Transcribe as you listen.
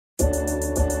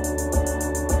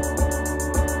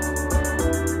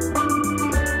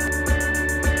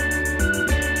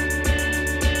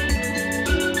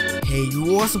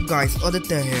What's up guys,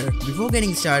 Aditya here. Before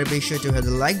getting started, be sure to hit the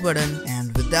like button,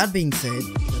 and with that being said,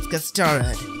 let's get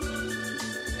started.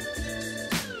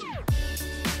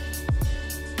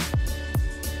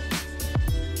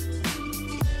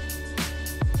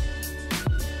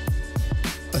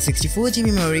 A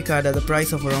 64GB memory card at the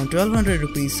price of around 1200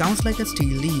 rupees sounds like a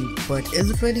steal deal, but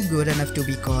is it really good enough to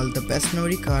be called the best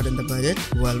memory card in the budget?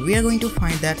 Well, we are going to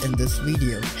find that in this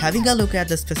video. Having a look at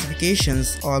the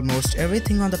specifications, almost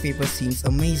everything on the paper seems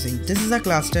amazing. This is a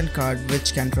class 10 card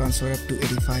which can transfer up to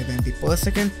 85 MB per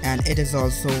second, and it is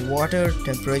also water,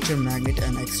 temperature, magnet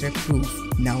and X-ray proof.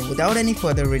 Now without any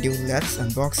further ado, let's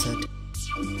unbox it.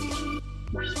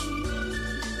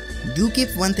 Do keep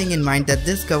one thing in mind, that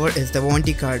this cover is the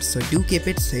warranty card, so do keep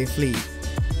it safely.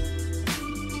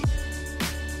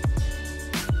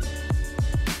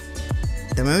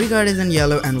 The memory card is in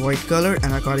yellow and white color,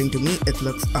 and according to me it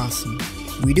looks awesome.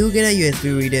 We do get a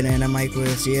USB reader and a micro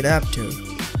SD adapter.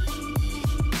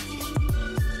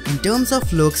 In terms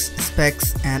of looks,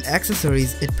 specs and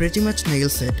accessories, it pretty much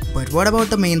nails it, but what about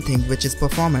the main thing, which is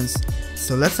performance?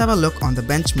 So let's have a look on the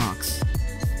benchmarks.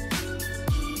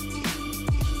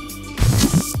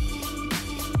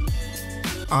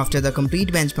 After the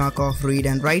complete benchmark of read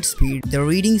and write speed, the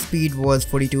reading speed was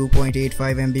 42.85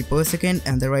 MB per second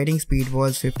and the writing speed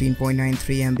was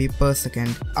 15.93 MB per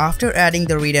second. After adding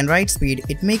the read and write speed,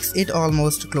 it makes it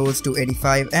almost close to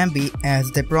 85 MB as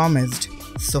they promised.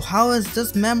 So how is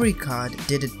this memory card?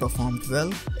 Did it perform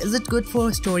well? Is it good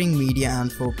for storing media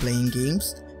and for playing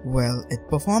games? Well, it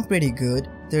performed pretty good.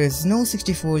 There is no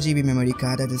 64GB memory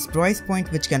card at this price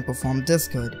point which can perform this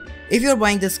good. If you're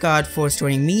buying this card for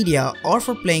storing media or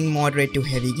for playing moderate to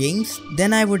heavy games,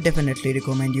 then I would definitely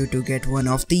recommend you to get one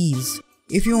of these.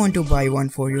 If you want to buy one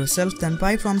for yourself, then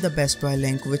buy from the Best Buy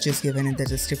link which is given in the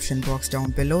description box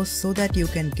down below so that you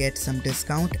can get some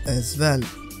discount as well.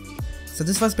 So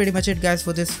this was pretty much it guys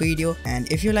for this video,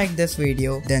 and if you like this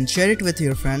video then share it with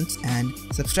your friends and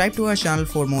subscribe to our channel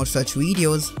for more such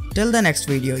videos. Till the next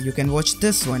video you can watch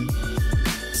this one.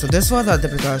 So this was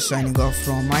Aditya signing off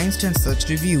from MyInstantSearch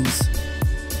Reviews.